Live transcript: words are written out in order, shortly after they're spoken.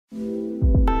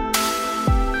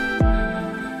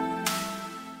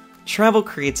Travel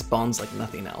creates bonds like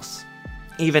nothing else.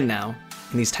 Even now,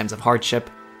 in these times of hardship,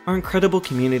 our incredible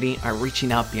community are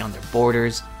reaching out beyond their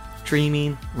borders,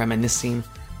 dreaming, reminiscing,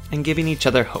 and giving each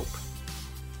other hope.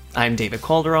 I'm David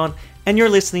Calderon, and you're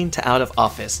listening to Out of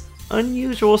Office,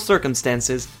 Unusual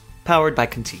Circumstances, powered by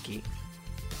Contiki.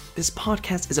 This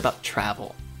podcast is about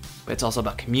travel, but it's also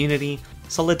about community,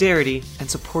 solidarity,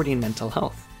 and supporting mental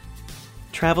health.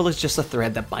 Travel is just a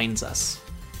thread that binds us.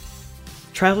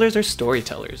 Travelers are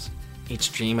storytellers. Each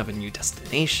dream of a new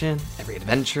destination, every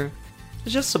adventure,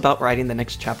 is just about writing the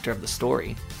next chapter of the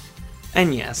story.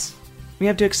 And yes, we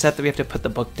have to accept that we have to put the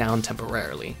book down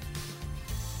temporarily.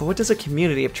 But what does a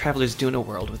community of travelers do in a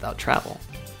world without travel?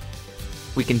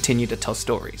 We continue to tell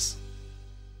stories.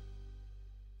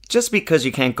 Just because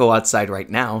you can't go outside right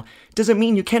now doesn't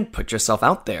mean you can't put yourself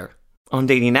out there. On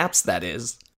dating apps, that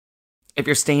is. If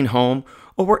you're staying home,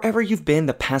 or wherever you've been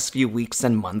the past few weeks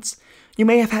and months, you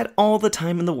may have had all the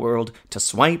time in the world to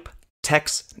swipe,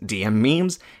 text, DM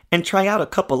memes, and try out a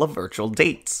couple of virtual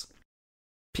dates.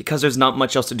 Because there's not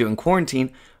much else to do in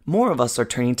quarantine, more of us are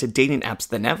turning to dating apps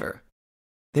than ever.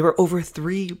 There were over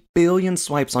 3 billion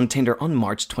swipes on Tinder on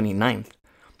March 29th,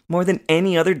 more than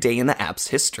any other day in the app's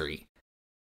history.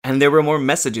 And there were more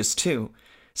messages too,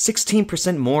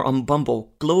 16% more on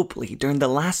Bumble globally during the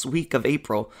last week of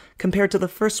April compared to the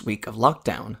first week of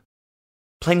lockdown.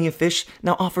 Plenty of Fish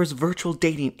now offers virtual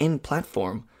dating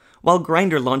in-platform, while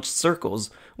Grindr launched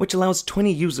Circles, which allows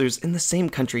 20 users in the same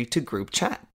country to group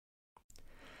chat.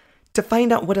 To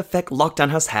find out what effect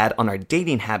lockdown has had on our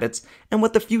dating habits and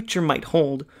what the future might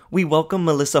hold, we welcome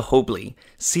Melissa Hobley,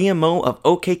 CMO of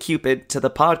OkCupid, to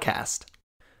the podcast.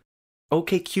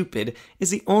 OkCupid is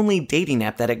the only dating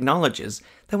app that acknowledges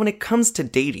that when it comes to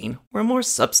dating, we're more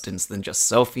substance than just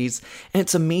selfies, and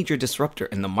it's a major disruptor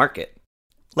in the market.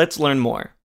 Let's learn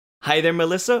more. Hi there,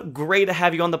 Melissa. Great to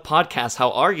have you on the podcast.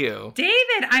 How are you?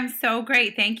 David, I'm so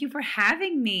great. Thank you for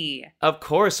having me. Of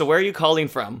course. So where are you calling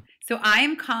from? So I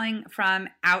am calling from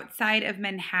outside of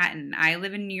Manhattan. I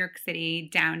live in New York City,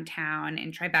 downtown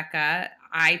in Tribeca.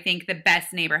 I think the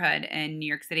best neighborhood in New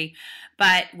York City.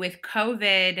 But with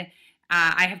COVID,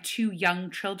 I have 2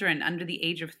 young children under the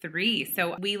age of 3.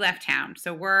 So we left town.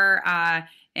 So we're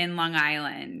in Long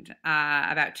Island,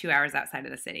 about 2 hours outside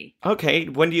of the city. Okay.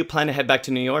 When do you plan to head back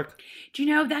to New York? Do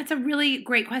you know, that's a really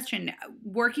great question.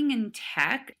 Working in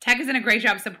tech is in a great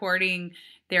job supporting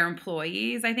their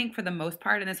employees, I think, for the most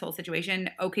part in this whole situation.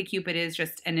 OkCupid is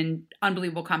just an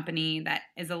unbelievable company that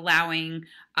is allowing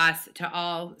us to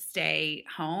all stay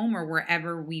home or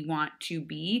wherever we want to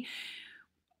be.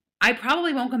 I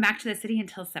probably won't come back to the city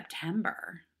until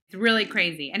September. It's really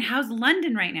crazy. And how's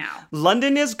London right now?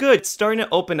 London is good. It's starting to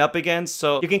open up again,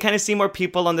 so you can kind of see more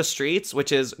people on the streets,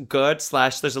 which is good, /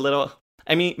 there's a little,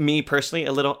 me personally,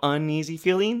 a little uneasy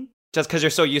feeling, just because you're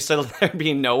so used to there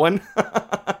being no one.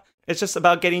 It's just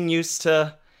about getting used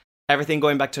to everything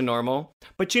going back to normal.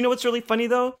 But you know what's really funny,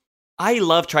 though? I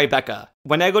love Tribeca.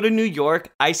 When I go to New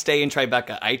York, I stay in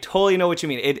Tribeca. I totally know what you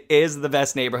mean. It is the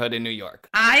best neighborhood in New York.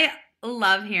 I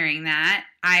love hearing that.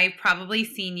 I've probably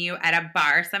seen you at a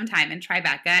bar sometime in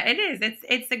Tribeca. It is.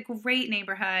 It's a great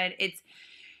neighborhood.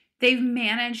 They've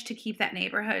managed to keep that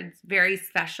neighborhood very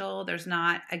special. There's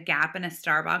not a Gap and a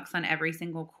Starbucks on every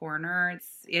single corner.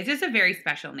 It's just a very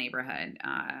special neighborhood.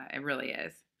 It really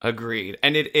is. Agreed.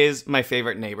 And it is my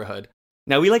favorite neighborhood.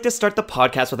 Now, we like to start the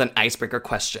podcast with an icebreaker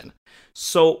question.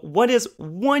 So, what is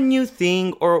one new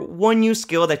thing or one new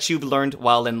skill that you've learned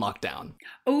while in lockdown?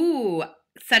 Ooh,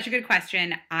 such a good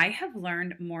question. I have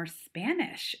learned more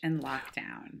Spanish in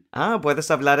lockdown. Puedes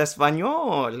hablar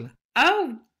español.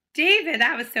 Oh, David,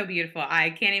 that was so beautiful. I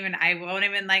won't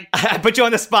even I put you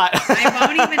on the spot. I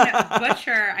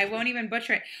won't even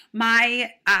butcher it.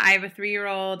 I have a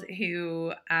 3-year-old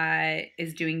who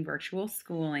is doing virtual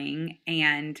schooling,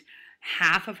 and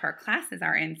half of her classes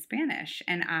are in Spanish.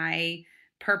 And I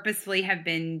purposefully have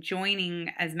been joining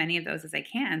as many of those as I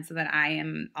can so that I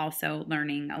am also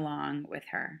learning along with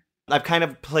her. I've kind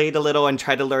of played a little and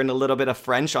tried to learn a little bit of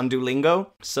French on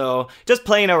Duolingo. So just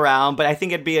playing around, but I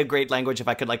think it'd be a great language if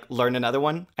I could learn another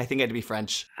one. I think it'd be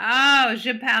French. Oh,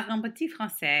 je parle un petit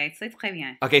français. C'est très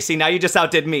bien. Okay, see, now you just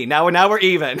outdid me. Now we're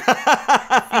even.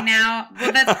 Well,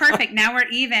 that's perfect. Now we're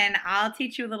even. I'll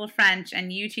teach you a little French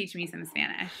and you teach me some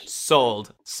Spanish.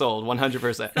 Sold,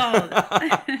 100%. Sold.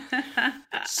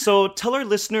 So tell our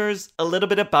listeners a little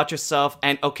bit about yourself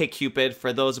and OkCupid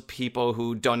for those people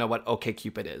who don't know what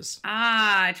OkCupid is.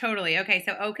 Totally. Okay,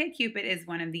 so OkCupid is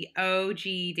one of the OG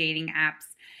dating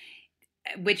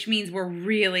apps, which means we're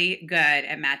really good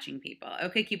at matching people.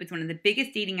 OkCupid is one of the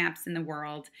biggest dating apps in the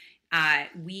world.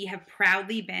 We have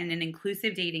proudly been an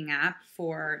inclusive dating app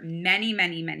for many,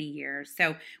 many, many years.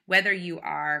 So whether you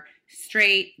are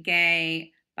straight,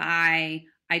 gay, bi,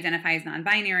 identify as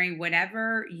non-binary,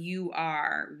 whatever you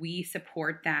are, we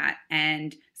support that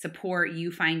and support you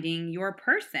finding your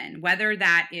person, whether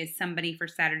that is somebody for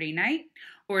Saturday night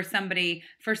or somebody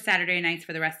for Saturday nights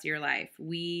for the rest of your life.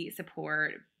 We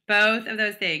support both of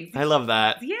those things. I love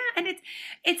that. Yeah, and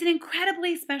it's an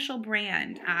incredibly special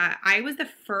brand. I was the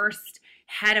first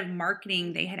head of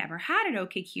marketing they had ever had at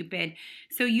OkCupid,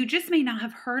 so you just may not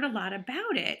have heard a lot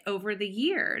about it over the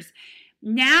years.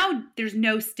 Now there's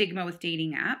no stigma with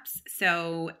dating apps,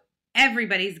 so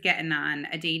everybody's getting on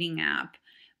a dating app.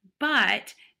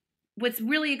 But what's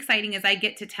really exciting is I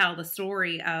get to tell the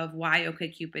story of why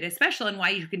OkCupid is special and why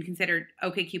you can consider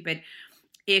OkCupid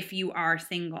if you are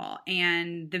single.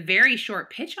 And the very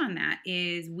short pitch on that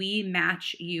is we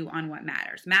match you on what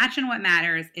matters. Match on what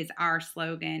matters is our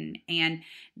slogan. And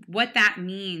what that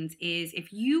means is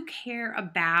if you care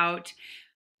about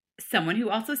someone who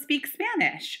also speaks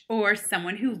Spanish or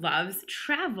someone who loves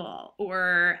travel,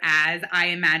 or as I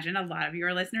imagine a lot of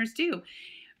your listeners do,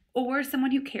 or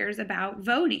someone who cares about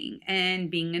voting and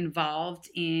being involved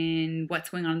in what's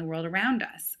going on in the world around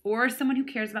us, or someone who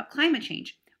cares about climate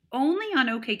change. Only on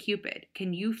OkCupid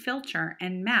can you filter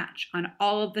and match on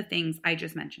all of the things I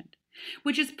just mentioned,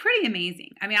 which is pretty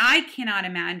amazing. I mean, I cannot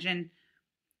imagine.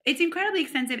 It's incredibly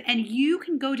extensive, and you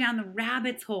can go down the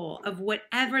rabbit's hole of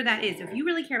whatever that is. If you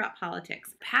really care about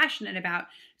politics, passionate about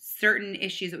certain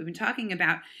issues that we've been talking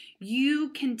about, you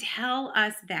can tell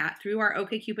us that through our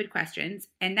OkCupid questions,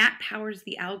 and that powers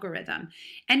the algorithm.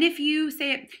 And if you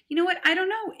say, you know what, I don't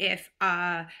know if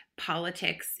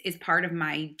politics is part of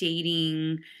my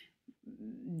dating,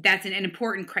 that's an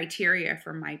important criteria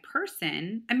for my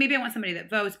person, and maybe I want somebody that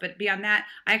votes, but beyond that,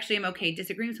 I actually am okay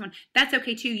disagreeing with someone. That's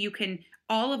okay too.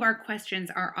 All of our questions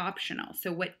are optional.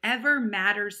 So whatever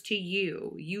matters to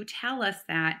you, you tell us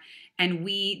that, and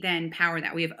we then power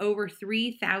that. We have over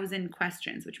 3,000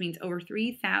 questions, which means over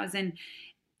 3,000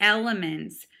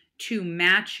 elements to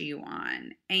match you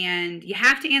on. And you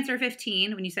have to answer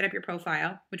 15 when you set up your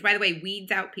profile, which, by the way,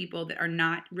 weeds out people that are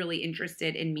not really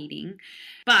interested in meeting.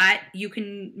 But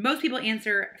most people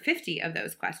answer 50 of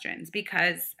those questions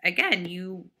because, again,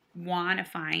 you want to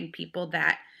find people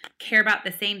that care about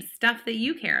the same stuff that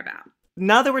you care about.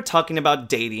 Now that we're talking about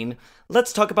dating,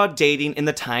 let's talk about dating in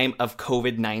the time of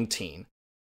COVID-19.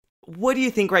 What do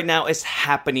you think right now is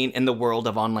happening in the world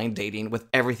of online dating with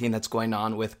everything that's going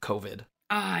on with COVID?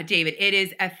 David, it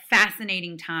is a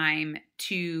fascinating time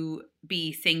to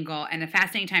be single and a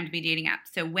fascinating time to be dating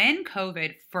apps. So when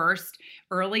COVID first,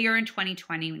 earlier in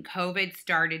 2020, when COVID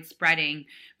started spreading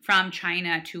from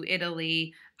China to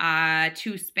Italy,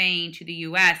 to Spain, to the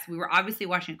US, we were obviously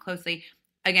watching it closely.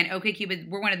 Again, OkCupid,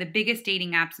 we're one of the biggest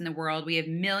dating apps in the world. We have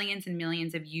millions and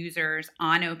millions of users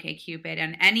on OkCupid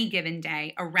on any given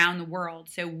day around the world.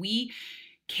 So we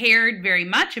cared very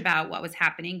much about what was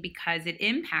happening because it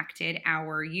impacted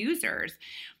our users.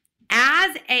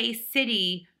 As a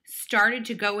city started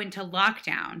to go into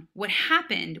lockdown, what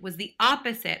happened was the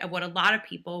opposite of what a lot of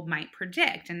people might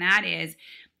predict, and that is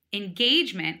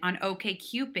engagement on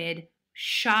OkCupid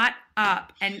shot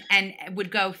up and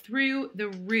would go through the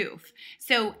roof.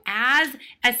 So as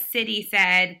a city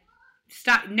said,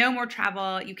 stop, no more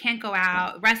travel, you can't go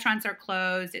out, restaurants are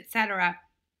closed, etc.,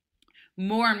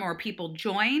 more and more people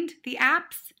joined the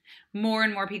apps. More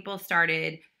and more people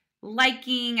started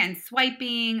liking and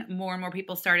swiping. More and more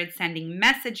people started sending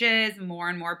messages. More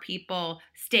and more people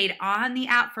stayed on the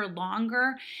app for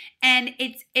longer. And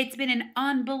it's been an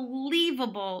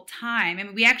unbelievable time. I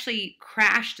mean, we actually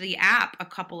crashed the app a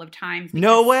couple of times.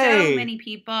 No way. So many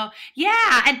people.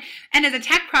 Yeah. And as a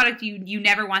tech product, you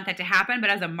never want that to happen. But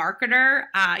as a marketer,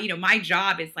 my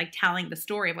job is like telling the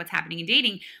story of what's happening in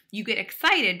dating. You get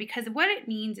excited because what it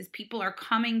means is people are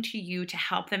coming to you to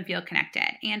help them feel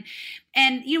connected. And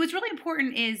what's really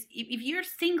important is if you're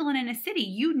single and in a city,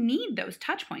 you need those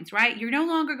touch points, right? You're no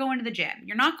longer going to the gym.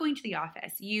 You're not going to the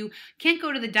office. You can't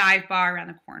go to the dive bar around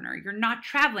the corner. You're not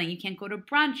traveling. You can't go to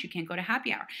brunch. You can't go to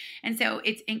happy hour. And so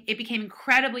it became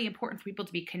incredibly important for people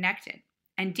to be connected.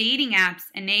 And dating apps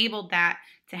enabled that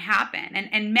to happen.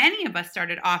 And many of us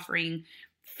started offering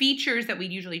features that we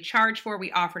usually charge for.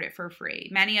 We offered it for free.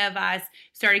 Many of us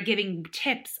started giving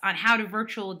tips on how to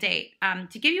virtual date.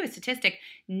 To give you a statistic,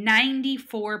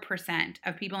 94%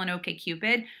 of people in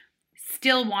OkCupid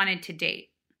still wanted to date.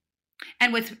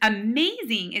 And what's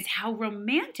amazing is how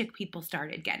romantic people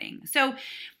started getting. So,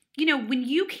 when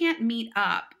you can't meet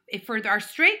up, if for our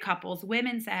straight couples,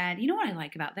 women said, you know what I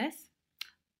like about this?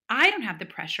 I don't have the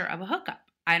pressure of a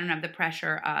hookup. I don't have the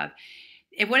pressure of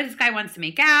what if this guy wants to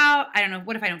make out? I don't know.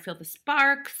 What if I don't feel the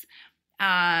sparks?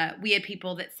 We had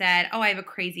people that said, oh, I have a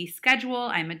crazy schedule.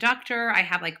 I'm a doctor. I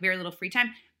have like very little free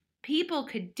time. People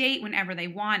could date whenever they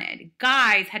wanted.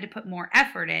 Guys had to put more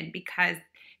effort in because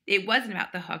it wasn't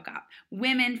about the hookup.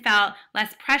 Women felt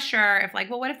less pressure if like,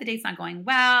 well, what if the date's not going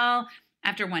well?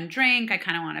 After one drink, I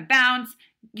kind of want to bounce.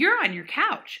 You're on your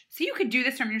couch. So you could do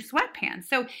this from your sweatpants.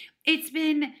 So it's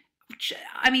been,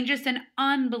 I mean, just an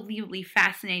unbelievably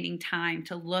fascinating time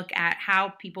to look at how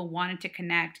people wanted to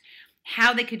connect,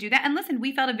 how they could do that. And listen,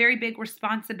 we felt a very big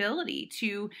responsibility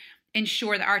to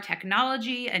ensure that our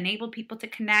technology enabled people to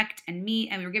connect and meet,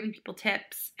 and we were giving people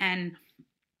tips. And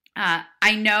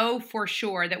I know for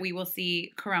sure that we will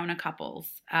see Corona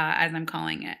couples, as I'm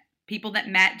calling it. People that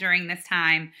met during this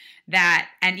time that,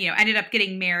 and, you know, ended up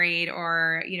getting married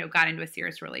or, you know, got into a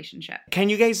serious relationship. Can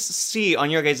you guys see on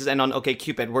your guys' end on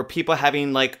OkCupid, were people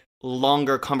having like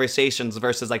longer conversations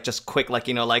versus like just quick, like,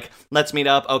 you know, like, let's meet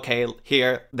up, okay,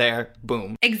 here, there,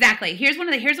 boom? Exactly. Here's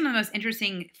one of the most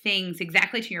interesting things,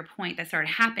 exactly to your point, that started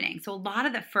happening. So a lot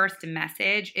of the first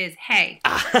message is, hey.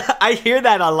 I hear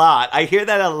that a lot.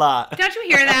 Don't you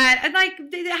hear that? Like,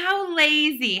 how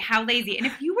lazy. And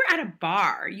if you were at a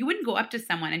bar, you wouldn't go up to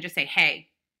someone and just say, hey.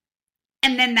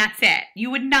 And then that's it.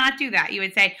 You would not do that. You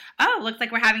would say, oh, looks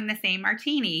like we're having the same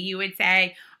martini. You would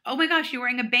say, oh my gosh, you're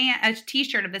wearing a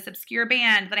t-shirt of this obscure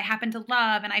band that I happen to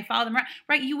love and I follow them,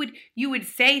 right? You would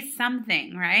say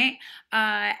something, right?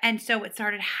 And so what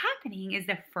started happening is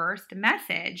the first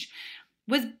message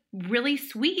was really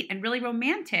sweet and really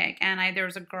romantic. And there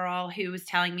was a girl who was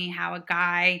telling me how a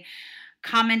guy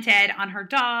commented on her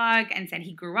dog and said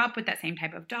he grew up with that same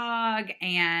type of dog.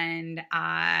 And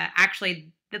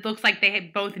actually, it looks like they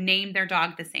had both named their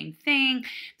dog the same thing.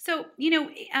 So, you know,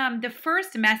 the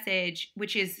first message,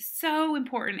 which is so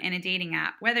important in a dating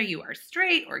app, whether you are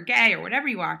straight or gay or whatever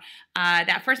you are,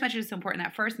 that first message is so important.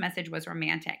 That first message was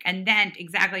romantic. And then,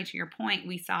 exactly to your point,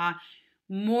 we saw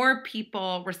more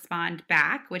people respond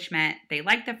back, which meant they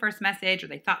liked the first message or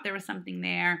they thought there was something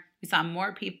there. We saw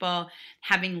more people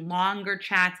having longer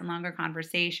chats and longer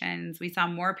conversations. We saw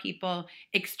more people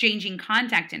exchanging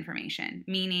contact information,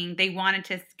 meaning they wanted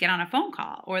to get on a phone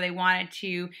call or they wanted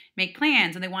to make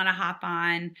plans or they want to hop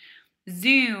on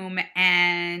Zoom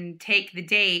and take the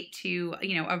date to,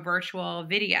 you know, a virtual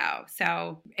video.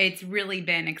 So it's really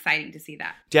been exciting to see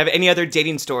that. Do you have any other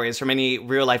dating stories from any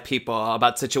real life people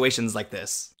about situations like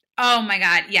this? Oh my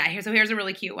God. Yeah. Here's a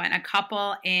really cute one. A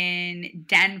couple in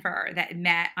Denver that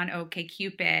met on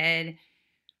OkCupid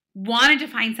wanted to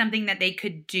find something that they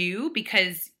could do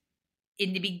because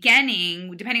in the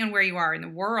beginning, depending on where you are in the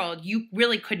world, you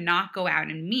really could not go out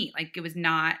and meet. Like it was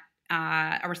not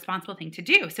a responsible thing to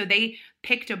do. So they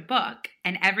picked a book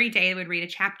and every day they would read a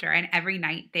chapter and every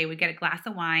night they would get a glass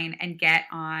of wine and get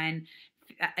on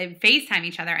FaceTime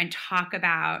each other and talk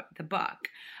about the book.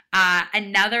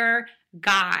 Another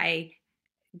guy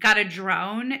got a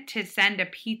drone to send a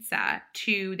pizza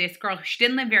to this girl. She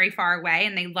didn't live very far away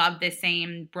and they loved this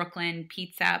same Brooklyn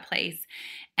pizza place.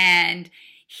 And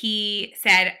he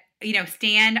said, you know,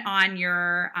 stand on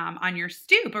your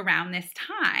stoop around this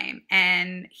time.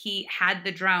 And he had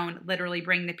the drone literally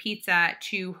bring the pizza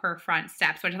to her front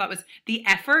steps, which I thought was the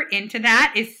effort into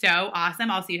that is so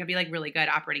awesome. Also, you'd have to be like really good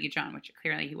operating a drone, which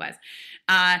clearly he was.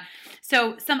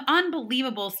 So some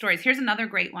unbelievable stories. Here's another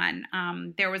great one.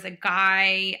 There was a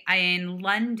guy in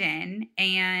London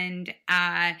and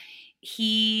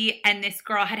he and this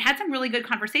girl had some really good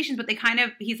conversations, but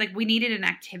he's like, we needed an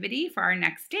activity for our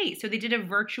next date. So they did a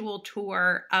virtual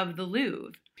tour of the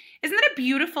Louvre. Isn't that a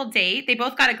beautiful date? They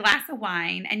both got a glass of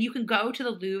wine and you can go to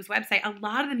the Louvre's website. A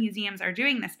lot of the museums are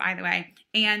doing this, by the way,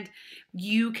 and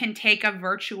you can take a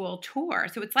virtual tour.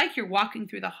 So it's like you're walking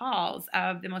through the halls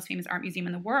of the most famous art museum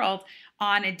in the world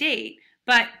on a date,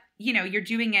 but you know, you're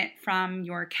doing it from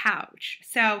your couch.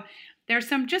 So there's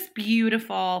some just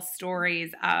beautiful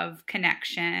stories of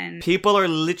connection. People are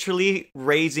literally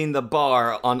raising the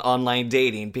bar on online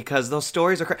dating because those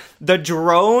stories are the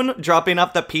drone dropping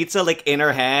off the pizza like in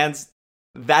her hands.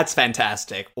 That's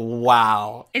fantastic.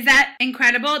 Wow. Is that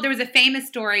incredible? There was a famous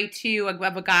story too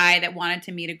of a guy that wanted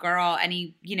to meet a girl and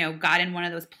he, you know, got in one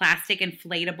of those plastic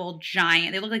inflatable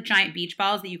giant, they look like giant beach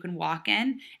balls that you can walk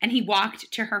in, and he walked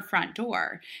to her front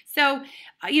door. So,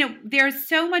 you know, there's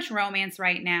so much romance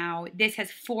right now. This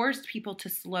has forced people to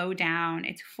slow down.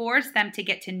 It's forced them to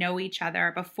get to know each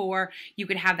other before you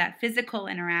could have that physical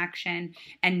interaction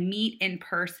and meet in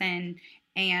person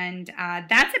And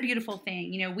that's a beautiful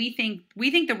thing. We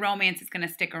think the romance is going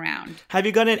to stick around. Have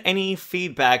you gotten any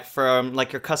feedback from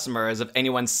like your customers of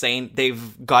anyone saying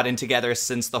they've gotten together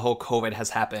since the whole COVID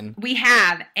has happened? We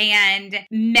have, and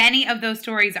many of those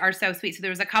stories are so sweet. So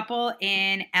there was a couple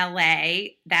in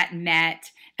LA that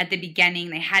met at the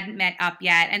beginning. They hadn't met up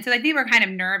yet. And so like they were kind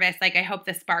of nervous. Like, I hope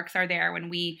the sparks are there when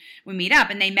we meet up.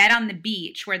 And they met on the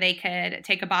beach where they could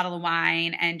take a bottle of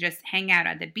wine and just hang out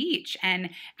at the beach.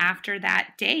 And after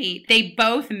that date, they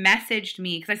both messaged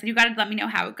me because I said, you got to let me know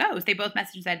how it goes. They both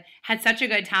messaged and said, had such a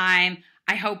good time.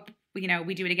 I hope we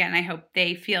do it again. And I hope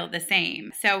they feel the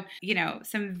same. So,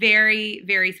 some very,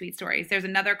 very sweet stories. There's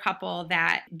another couple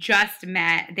that just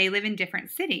met. They live in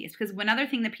different cities because one other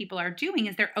thing that people are doing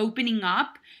is they're opening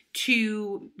up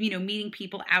to, meeting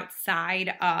people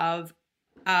outside of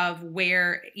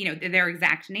where, their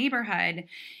exact neighborhood.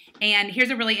 And here's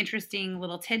a really interesting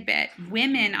little tidbit.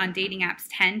 Women on dating apps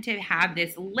tend to have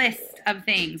this list of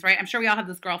things, right? I'm sure we all have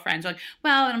those girlfriends. Like,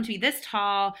 well, I want him to be this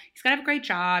tall. He's got to have a great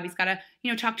job. He's got to,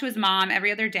 talk to his mom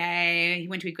every other day. He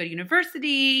went to a good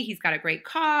university. He's got a great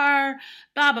car,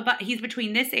 blah, blah, blah. He's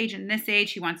between this age and this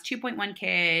age. He wants 2.1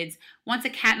 kids, wants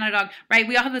a cat and a dog, right?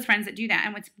 We all have those friends that do that.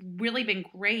 And what's really been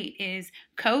great is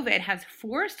COVID has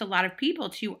forced a lot of people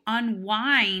to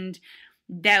unwind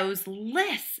those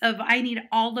lists of I need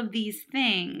all of these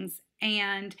things,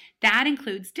 and that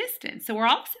includes distance. So we're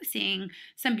also seeing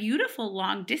some beautiful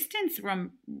long distance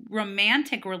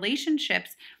romantic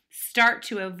relationships start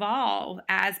to evolve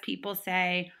as people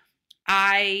say,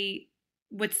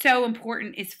 what's so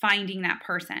important is finding that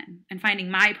person and finding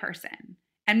my person.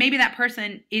 And maybe that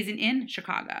person isn't in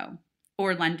Chicago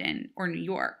or London or New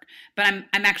York, but I'm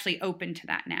actually open to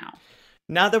that now.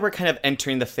 Now that we're kind of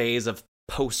entering the phase of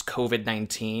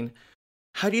post-COVID-19,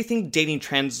 how do you think dating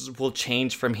trends will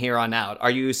change from here on out? Are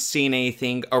you seeing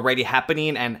anything already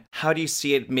happening, and how do you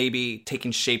see it maybe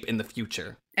taking shape in the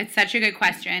future? It's such a good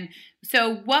question.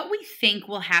 So what we think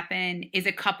will happen is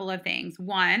a couple of things.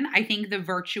 One, I think the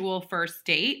virtual first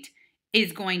date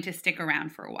is going to stick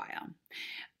around for a while.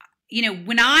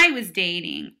 When I was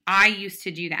dating, I used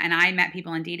to do that, and I met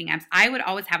people on dating apps. I would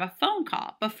always have a phone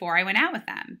call before I went out with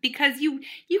them because you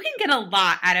can get a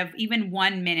lot out of even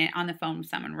 1 minute on the phone with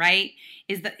someone, right?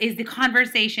 Is the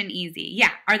conversation easy?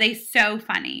 Yeah. Are they so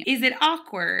funny? Is it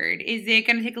awkward? Is it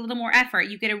going to take a little more effort?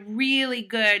 You get a really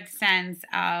good sense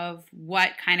of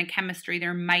what kind of chemistry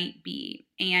there might be.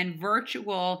 And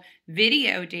virtual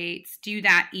video dates do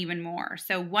that even more.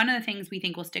 So one of the things we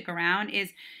think will stick around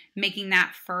is making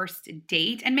that first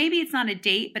date. And maybe it's not a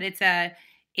date, but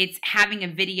it's having a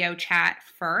video chat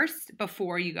first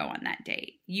before you go on that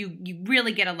date. You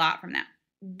really get a lot from that.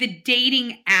 The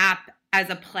dating app as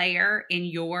a player in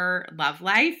your love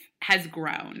life has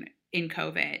grown in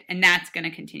COVID, and that's going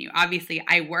to continue. Obviously,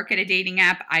 I work at a dating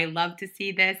app. I love to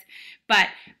see this, but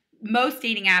most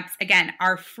dating apps, again,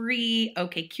 are free.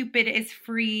 OkCupid is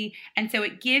free. And so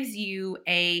it gives you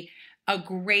a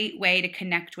great way to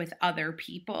connect with other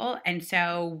people. And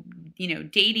so,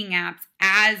 dating apps,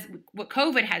 as what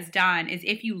COVID has done is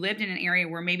if you lived in an area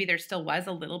where maybe there still was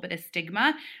a little bit of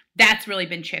stigma, that's really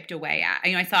been chipped away at.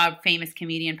 I saw a famous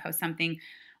comedian post something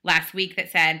last week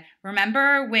that said,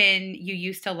 remember when you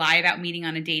used to lie about meeting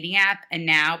on a dating app and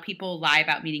now people lie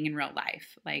about meeting in real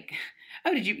life? Like,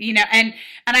 oh, did you, and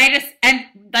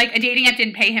like a dating app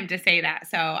didn't pay him to say that.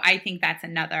 So I think that's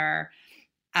another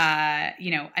trend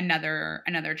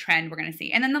we're going to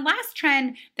see. And then the last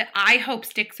trend that I hope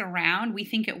sticks around, we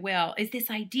think it will, is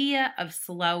this idea of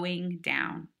slowing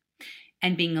down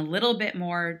and being a little bit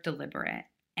more deliberate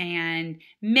and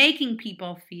making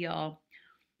people feel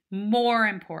more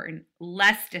important,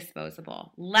 less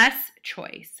disposable, less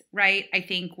choice, right? I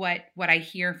think what I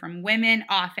hear from women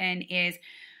often is,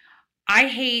 I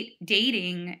hate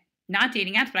dating, not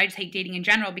dating apps, but I just hate dating in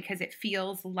general because it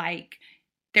feels like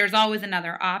there's always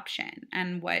another option.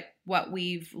 And what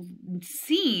we've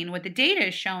seen, what the data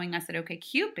is showing us at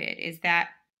OkCupid is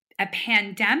that a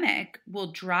pandemic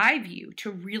will drive you to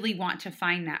really want to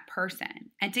find that person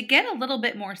and to get a little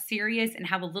bit more serious and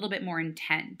have a little bit more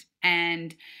intent.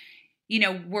 And,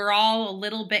 we're all a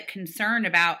little bit concerned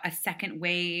about a second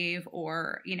wave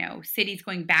or, cities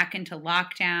going back into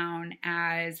lockdown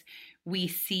as we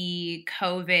see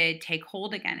COVID take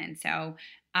hold again. And so,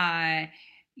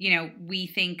 we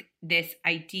think this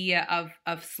idea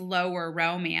of slower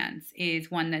romance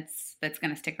is one that's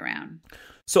going to stick around.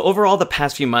 So overall, the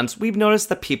past few months, we've noticed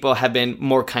that people have been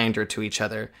more kinder to each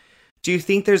other. Do you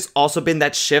think there's also been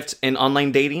that shift in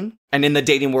online dating and in the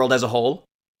dating world as a whole?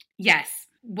 Yes,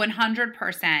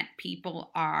 100%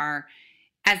 people are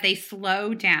As they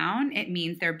slow down, it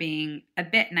means they're being a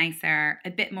bit nicer,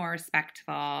 a bit more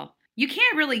respectful. You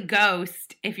can't really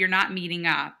ghost if you're not meeting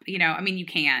up. I mean, you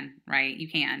can, right? You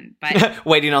can, but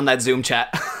waiting on that Zoom chat.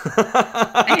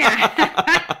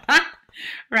 yeah.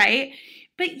 Right?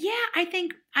 But yeah, I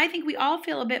think we all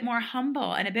feel a bit more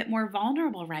humble and a bit more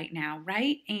vulnerable right now,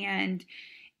 right? And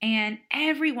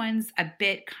everyone's a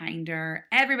bit kinder.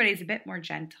 Everybody's a bit more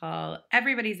gentle.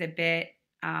 Everybody's a bit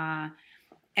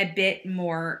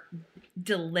more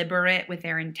deliberate with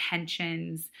their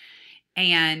intentions.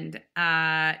 And,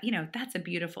 that's a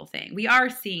beautiful thing. We are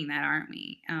seeing that, aren't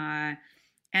we?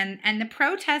 And the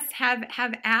protests have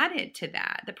added to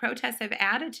that. The protests have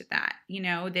added to that,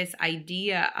 this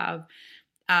idea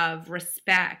of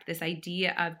respect, this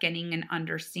idea of getting an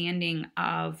understanding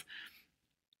of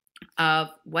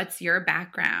what's your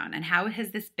background and how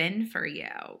has this been for you.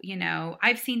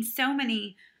 I've seen so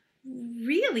many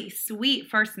really sweet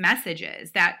first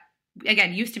messages that,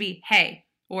 again, used to be, hey,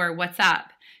 or what's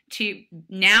up, to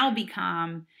now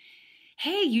become,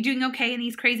 hey, you doing okay in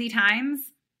these crazy times?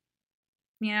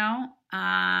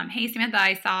 Hey, Samantha,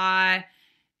 I saw,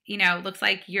 looks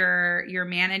like you're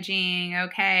managing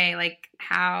okay. Like,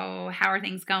 how are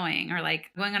things going? Or like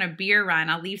going on a beer run,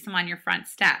 I'll leave some on your front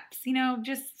steps.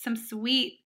 Just some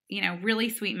sweet, really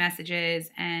sweet messages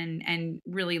and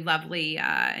really lovely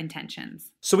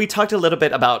intentions. So we talked a little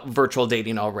bit about virtual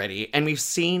dating already, and we've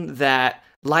seen that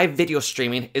live video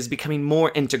streaming is becoming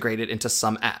more integrated into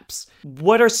some apps.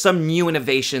 What are some new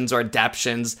innovations or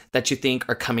adaptations that you think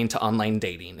are coming to online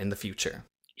dating in the future?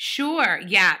 Sure.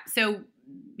 Yeah. So,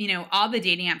 all the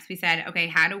dating apps, we said, okay,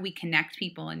 how do we connect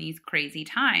people in these crazy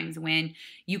times when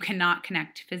you cannot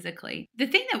connect physically? The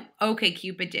thing that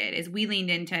OkCupid did is we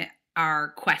leaned into our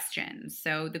questions.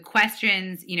 So the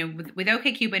questions, with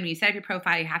OkCupid, when you set up your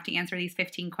profile, you have to answer these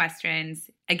 15 questions.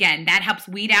 Again, that helps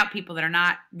weed out people that are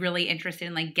not really interested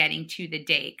in like getting to the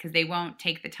date because they won't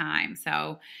take the time.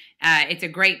 So it's a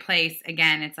great place.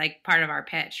 Again, it's like part of our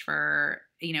pitch for,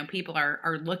 people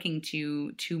are looking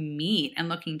to meet and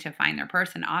looking to find their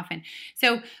person often.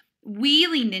 So we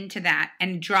leaned into that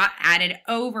and added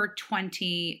over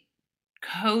 20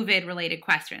 COVID-related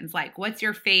questions like, what's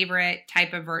your favorite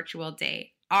type of virtual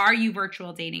date? Are you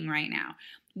virtual dating right now?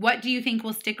 What do you think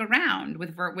will stick around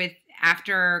with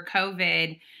after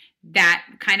COVID? That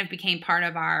kind of became part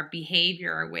of our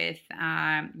behavior with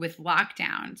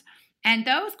lockdowns. And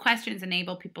those questions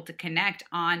enable people to connect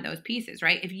on those pieces,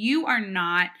 right? If you are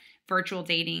not virtual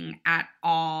dating at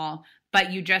all,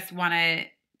 but you just want to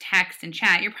text and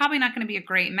chat, you're probably not going to be a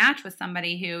great match with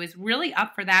somebody who is really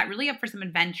up for that, really up for some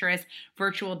adventurous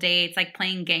virtual dates, like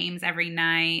playing games every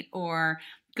night or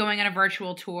going on a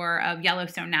virtual tour of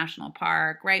Yellowstone National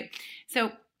Park, right?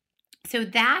 So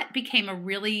that became a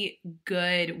really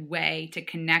good way to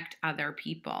connect other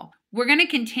people. We're going to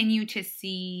continue to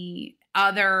see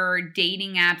other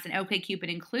dating apps, and OkCupid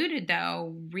included,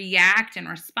 though, react and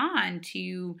respond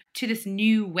to this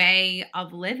new way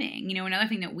of living. Another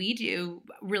thing that we do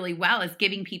really well is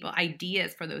giving people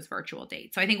ideas for those virtual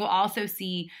dates. So I think we'll also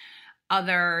see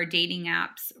other dating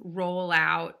apps roll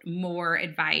out more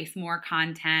advice, more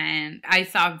content. I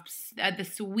saw the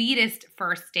sweetest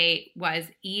first date was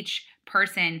each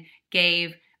person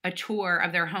gave a tour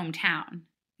of their hometown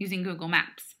using Google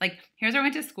Maps. Like, here's where I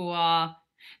went to school.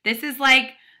 This is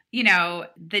like,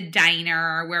 the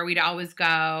diner where we'd always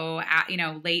go at,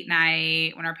 late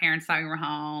night when our parents thought we were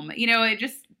home. It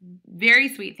just very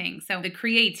sweet things. So the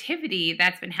creativity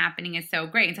that's been happening is so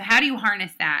great. And so how do you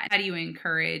harness that? How do you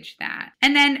encourage that?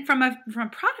 And then from a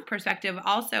product perspective,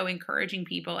 also encouraging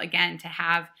people, again,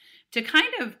 to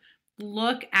kind of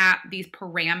look at these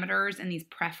parameters and these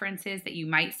preferences that you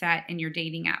might set in your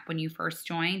dating app when you first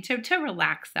join, to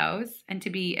relax those and to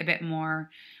be a bit more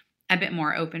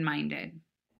open-minded.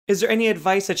 Is there any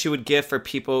advice that you would give for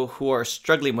people who are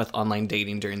struggling with online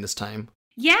dating during this time?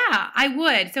 Yeah, I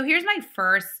would. So here's my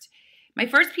first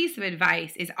piece of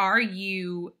advice is, are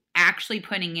you actually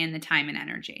putting in the time and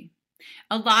energy?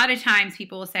 A lot of times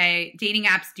people will say, dating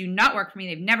apps do not work for me.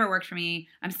 They've never worked for me.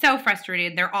 I'm so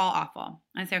frustrated. They're all awful.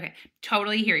 I say, okay,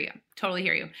 totally hear you. Totally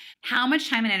hear you. How much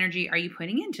time and energy are you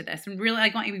putting into this? And really, I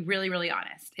want you to be really, really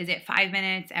honest. Is it 5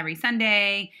 minutes every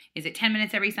Sunday? Is it 10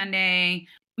 minutes every Sunday?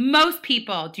 Most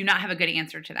people do not have a good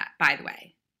answer to that, by the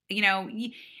way.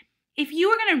 If you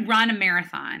were going to run a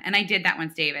marathon, and I did that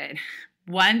once, David,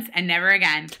 once and never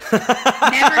again.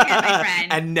 Never again, my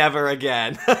friend. And never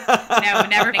again. No,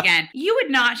 never again. You would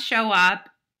not show up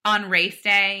on race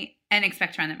day and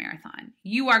expect to run the marathon.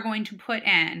 You are going to put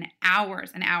in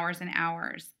hours and hours and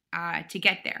hours to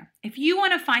get there. If you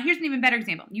want to find, here's an even better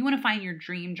example. You want to find your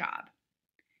dream job.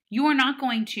 You are not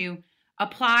going to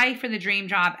apply for the dream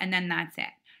job, and then that's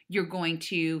it. You're going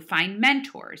to find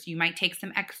mentors. You might take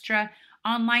some extra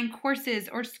online courses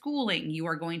or schooling. You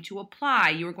are going to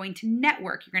apply. You are going to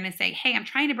network. You're going to say, hey, I'm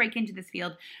trying to break into this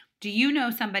field. Do you know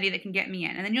somebody that can get me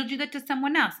in? And then you'll do that to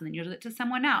someone else, and then you'll do it to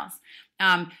someone else.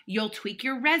 You'll tweak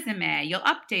your resume. You'll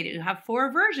update it. You'll have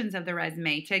 4 versions of the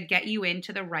resume to get you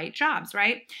into the right jobs,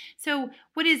 right? So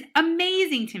what is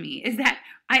amazing to me is that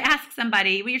I ask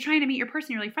somebody, well, you're trying to meet your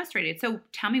person, you're really frustrated. So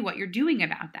tell me what you're doing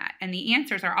about that. And the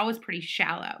answers are always pretty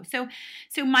shallow. So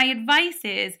my advice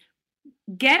is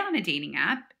get on a dating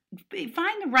app,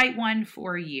 find the right one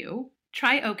for you.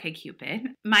 Try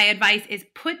OkCupid. My advice is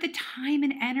put the time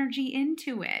and energy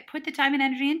into it. Put the time and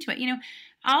energy into it. You know,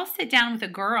 I'll sit down with a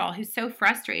girl who's so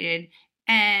frustrated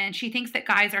and she thinks that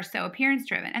guys are so appearance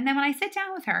driven. And then when I sit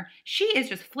down with her, she is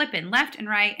just flipping left and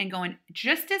right and going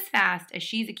just as fast as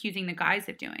she's accusing the guys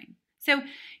of doing. So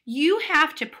you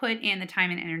have to put in the time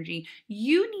and energy.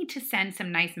 You need to send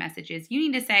some nice messages. You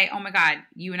need to say, oh my God,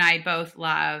 you and I both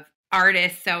love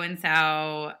artist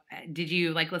so-and-so. Did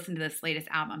you listen to this latest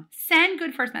album? Send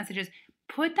good first messages.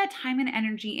 Put that time and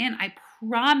energy in. I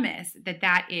promise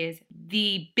that is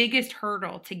the biggest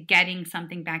hurdle to getting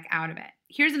something back out of it.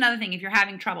 Here's another thing. If you're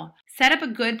having trouble, set up a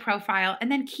good profile and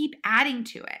then keep adding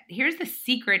to it. Here's the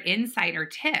secret insider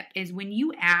tip is when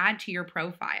you add to your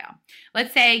profile,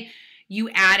 let's say you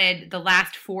added the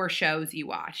last 4 shows you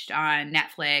watched on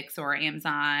Netflix or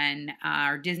Amazon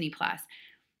or Disney Plus.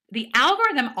 The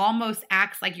algorithm almost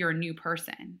acts like you're a new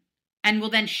person and will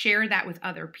then share that with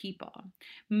other people.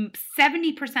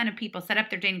 70% of people set up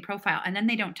their dating profile and then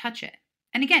they don't touch it.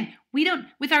 And again, we don't,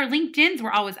 with our LinkedIns,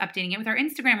 we're always updating it. With our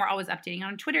Instagram, we're always updating it.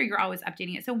 On Twitter, you're always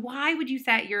updating it. So why would you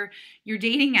set your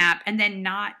dating app and then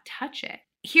not touch it?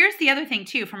 Here's the other thing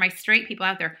too, for my straight people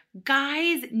out there,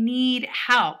 guys need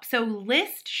help. So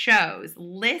list shows,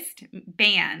 list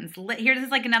bands. Here's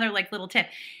another little tip.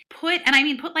 Put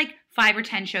 5 or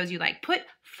 10 shows you like. Put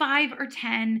 5 or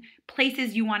 10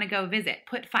 places you want to go visit.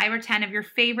 Put 5 or 10 of your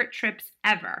favorite trips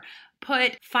ever.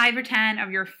 Put 5 or 10 of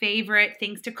your favorite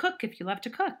things to cook if you love to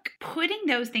cook. Putting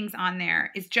those things on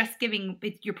there is just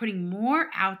you're putting more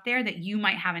out there that you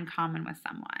might have in common with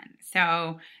someone.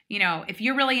 So, if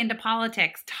you're really into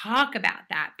politics, talk about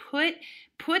that.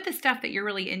 Put the stuff that you're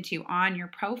really into on your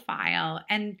profile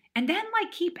and then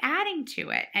keep adding to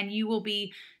it. And you will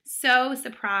be so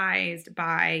surprised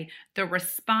by the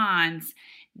response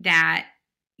that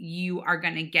you are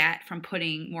going to get from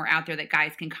putting more out there that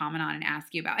guys can comment on and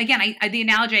ask you about. Again, the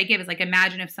analogy I give is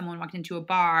imagine if someone walked into a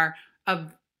bar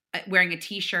of wearing a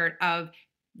t-shirt of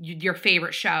your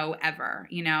favorite show ever,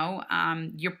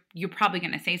 you're probably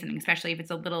going to say something, especially if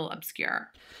it's a little obscure.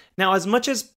 Now, as much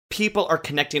as people are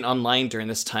connecting online during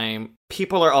this time,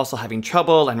 people are also having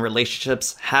trouble and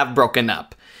relationships have broken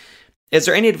up. Is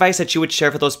there any advice that you would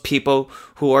share for those people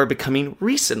who are becoming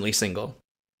recently single?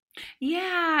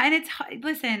 Yeah, and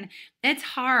it's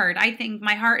hard. I think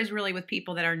my heart is really with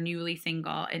people that are newly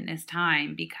single in this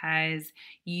time because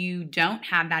you don't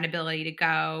have that ability to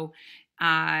go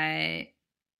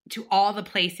to all the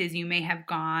places you may have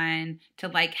gone to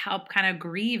help kind of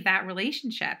grieve that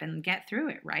relationship and get through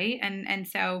it, right? And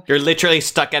so you're literally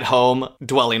stuck at home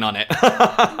dwelling on it.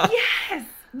 Yes.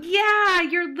 Yeah,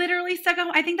 you're literally stuck at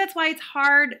home. I think that's why it's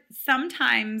hard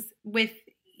sometimes with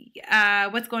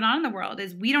what's going on in the world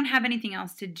is we don't have anything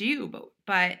else to do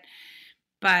but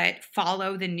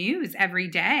follow the news every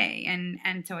day.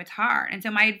 And so it's hard. And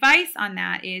so my advice on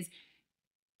that is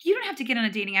you don't have to get on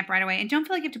a dating app right away and don't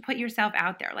feel like you have to put yourself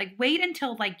out there. Wait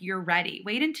until you're ready.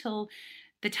 Wait until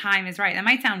the time is right. That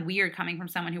might sound weird coming from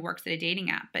someone who works at a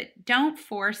dating app, but don't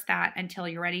force that until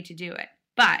you're ready to do it.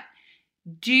 But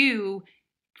do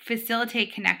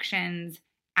facilitate connections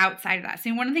outside of that.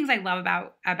 So one of the things I love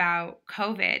about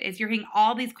COVID is you're hearing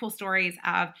all these cool stories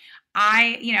of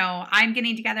I'm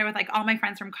getting together with all my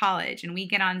friends from college and we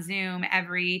get on Zoom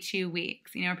every 2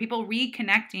 weeks. People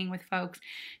reconnecting with folks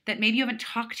that maybe you haven't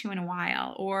talked to in a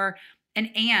while, or an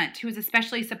aunt who is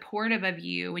especially supportive of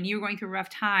you when you were going through a rough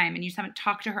time and you just haven't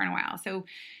talked to her in a while.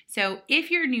 So if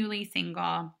you're newly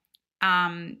single,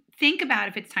 think about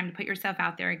if it's time to put yourself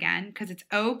out there again, because it's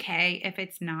okay if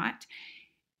it's not.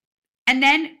 And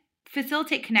then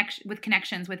facilitate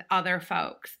connections with other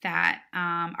folks that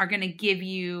are going to give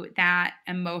you that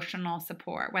emotional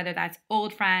support, whether that's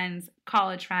old friends,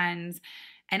 college friends,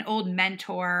 an old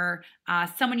mentor,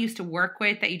 someone you used to work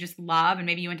with that you just love, and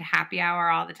maybe you went to happy hour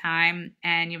all the time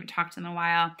and you haven't talked to them in a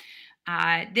while.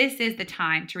 This is the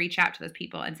time to reach out to those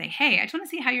people and say, hey, I just want to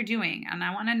see how you're doing. And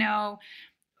I want to know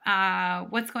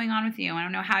what's going on with you? I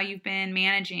don't know how you've been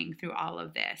managing through all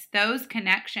of this. Those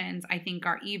connections, I think,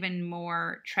 are even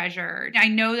more treasured. I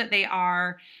know that they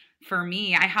are for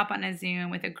me. I hop on a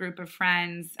Zoom with a group of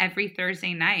friends every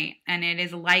Thursday night, and it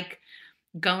is like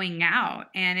going out,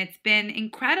 and it's been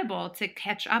incredible to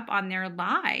catch up on their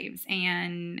lives.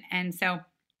 And so,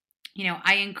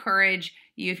 I encourage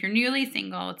you, if you're newly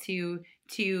single,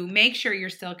 to make sure you're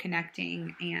still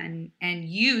connecting and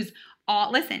use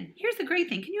all. Listen, here's the great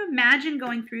thing. Can you imagine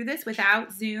going through this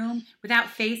without Zoom, without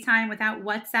FaceTime, without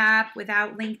WhatsApp,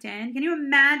 without LinkedIn? Can you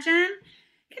imagine?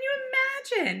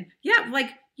 Yeah, like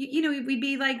we'd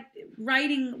be like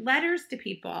writing letters to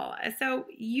people. So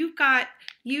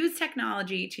use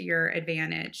technology to your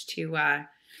advantage to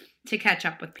catch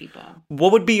up with people.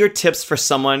 What would be your tips for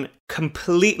someone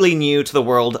completely new to the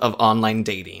world of online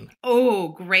dating? Oh,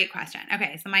 great question.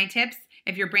 Okay, so my tips,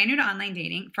 if you're brand new to online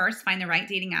dating, first, find the right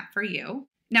dating app for you.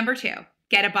 Number 2,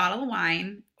 get a bottle of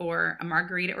wine or a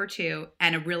margarita or 2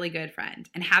 and a really good friend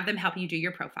and have them help you do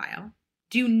your profile.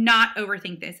 Do not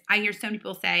overthink this. I hear so many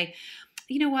people say,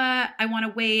 you know what? I want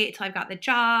to wait until I've got the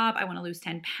job. I want to lose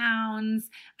 10 pounds.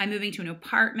 I'm moving to an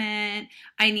apartment.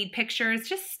 I need pictures.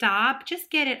 Just stop. Just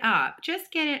get it up.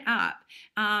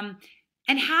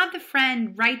 And have the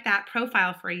friend write that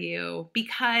profile for you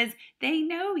because they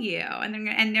know you. And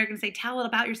they're going to say, tell it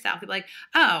about yourself. They'll be like,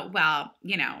 oh, well,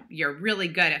 you're really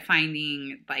good at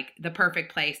finding like the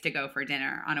perfect place to go for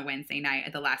dinner on a Wednesday night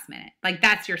at the last minute. Like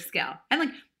that's your skill. And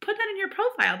like put that in your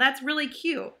profile. That's really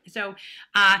cute. So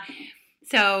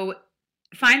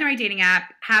find the right dating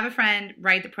app, have a friend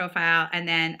write the profile, and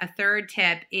then a third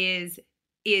tip is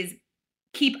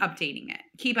keep updating it.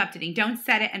 Keep updating. Don't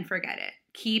set it and forget it.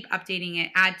 Keep updating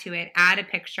it, add to it, add a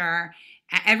picture.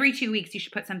 Every 2 weeks, you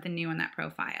should put something new on that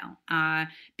profile.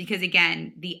 Because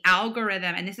again, the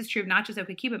algorithm, and this is true of not just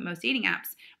OkCupid, but most dating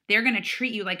apps, they're going to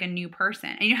treat you like a new person.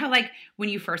 And you know how like when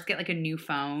you first get like a new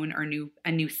phone or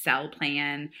a new cell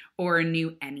plan or a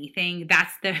new anything,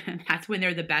 that's when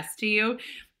they're the best to you.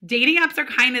 Dating apps are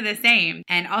kind of the same.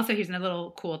 And also here's another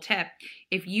little cool tip.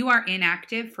 If you are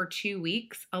inactive for 2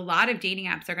 weeks, a lot of dating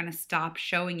apps are going to stop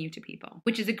showing you to people,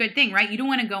 which is a good thing, right? You don't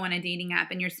want to go on a dating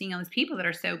app and you're seeing all these people that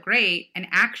are so great and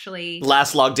actually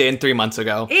last logged in 3 months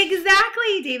ago.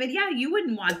 Exactly, David. Yeah, you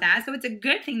wouldn't want that. So it's a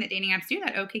good thing that dating apps do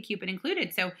that, OkCupid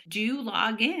included. So do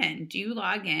log in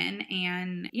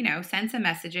and, send some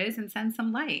messages and send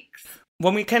some likes.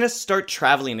 When we kind of start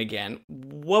traveling again,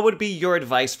 what would be your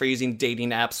advice for using dating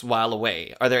apps while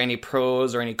away? Are there any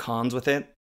pros or any cons with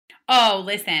it? Oh,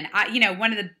 listen,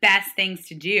 one of the best things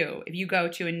to do if you go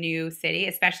to a new city,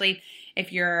 especially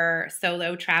if you're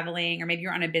solo traveling or maybe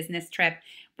you're on a business trip,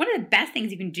 one of the best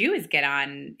things you can do is get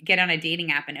on a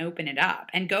dating app and open it up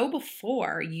and go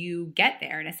before you get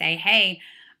there to say, hey,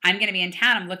 I'm going to be in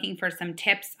town. I'm looking for some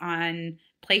tips on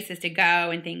places to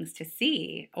go and things to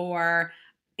see, or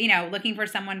looking for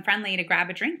someone friendly to grab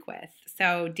a drink with.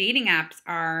 So dating apps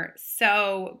are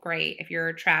so great if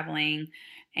you're traveling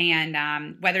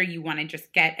and whether you want to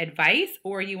just get advice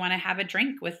or you want to have a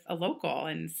drink with a local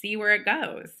and see where it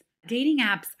goes. Dating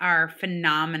apps are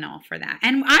phenomenal for that.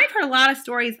 And I've heard a lot of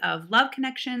stories of love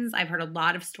connections. I've heard a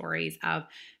lot of stories of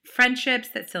friendships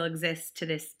that still exist to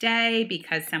this day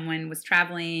because someone was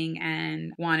traveling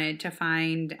and wanted to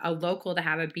find a local to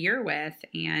have a beer with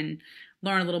and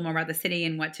learn a little more about the city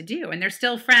and what to do. And they're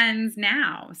still friends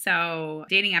now. So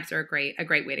dating apps are a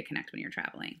great way to connect when you're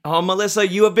traveling. Oh, Melissa,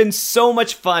 you have been so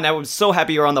much fun. I was so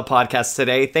happy you're on the podcast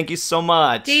today. Thank you so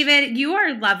much. David, you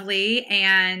are lovely.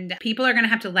 And people are going to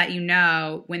have to let you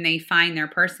know when they find their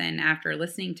person after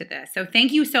listening to this. So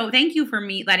thank you for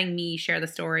letting me share the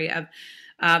story of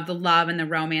the love and the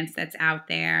romance that's out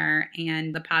there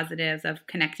and the positives of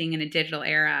connecting in a digital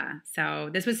era.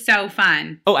 So this was so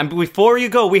fun. Oh, and before you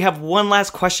go, we have one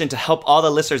last question to help all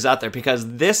the listeners out there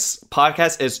because this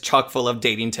podcast is chock full of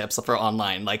dating tips for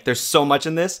online. Like there's so much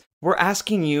in this. We're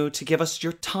asking you to give us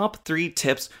your top 3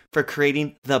 tips for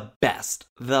creating the best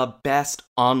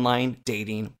online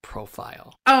dating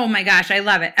profile. Oh my gosh, I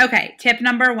love it. Okay, tip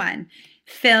number 1.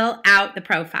 Fill out the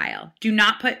profile. Do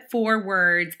not put 4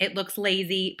 words. It looks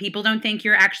lazy. People don't think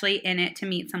you're actually in it to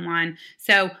meet someone.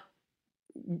 So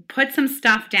put some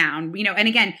stuff down. And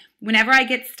again, whenever I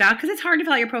get stuck, because it's hard to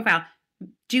fill out your profile,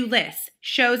 do lists,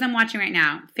 shows I'm watching right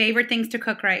now, favorite things to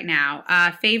cook right now,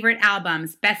 favorite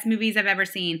albums, best movies I've ever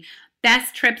seen,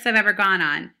 best trips I've ever gone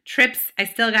on, trips I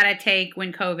still got to take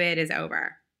when COVID is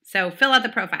over. So fill out the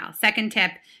profile. Second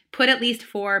tip, put at least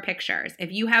 4 pictures.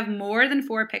 If you have more than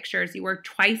 4 pictures, you are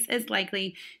twice as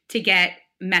likely to get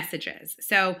messages.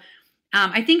 So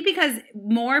I think because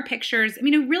more pictures,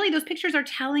 really those pictures are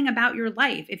telling about your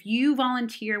life. If you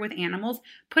volunteer with animals,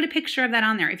 put a picture of that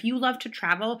on there. If you love to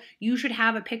travel, you should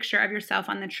have a picture of yourself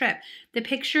on the trip. The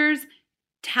pictures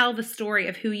tell the story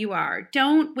of who you are.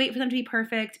 Don't wait for them to be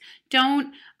perfect.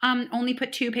 Don't only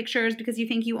put 2 pictures because you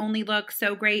think you only look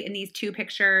so great in these 2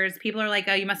 pictures. People are like,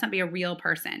 oh, you must not be a real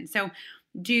person. So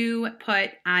do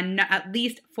put on at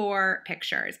least 4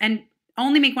 pictures, and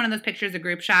only make one of those pictures a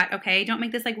group shot, okay? Don't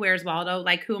make this like Where's Waldo?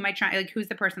 Like, who am I trying? Like, who's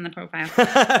the person in the profile?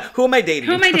 Who am I dating?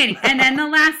 Who am I dating? And then the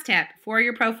last tip for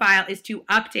your profile is to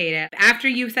update it. After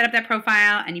you've set up that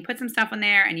profile and you put some stuff on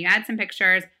there and you add some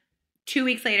pictures, 2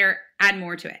 weeks later, add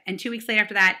more to it. And 2 weeks later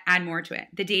after that, add more to it.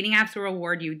 The dating apps will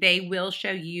reward you. They will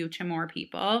show you to more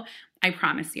people. I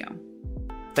promise you.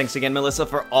 Thanks again, Melissa,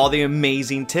 for all the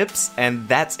amazing tips. And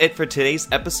that's it for today's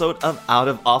episode of Out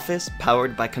of Office,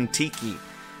 powered by Contiki.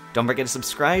 Don't forget to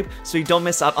subscribe so you don't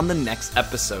miss out on the next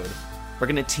episode. We're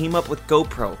going to team up with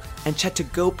GoPro and chat to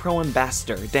GoPro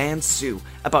ambassador Dan Su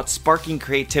about sparking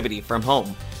creativity from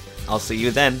home. I'll see you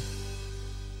then.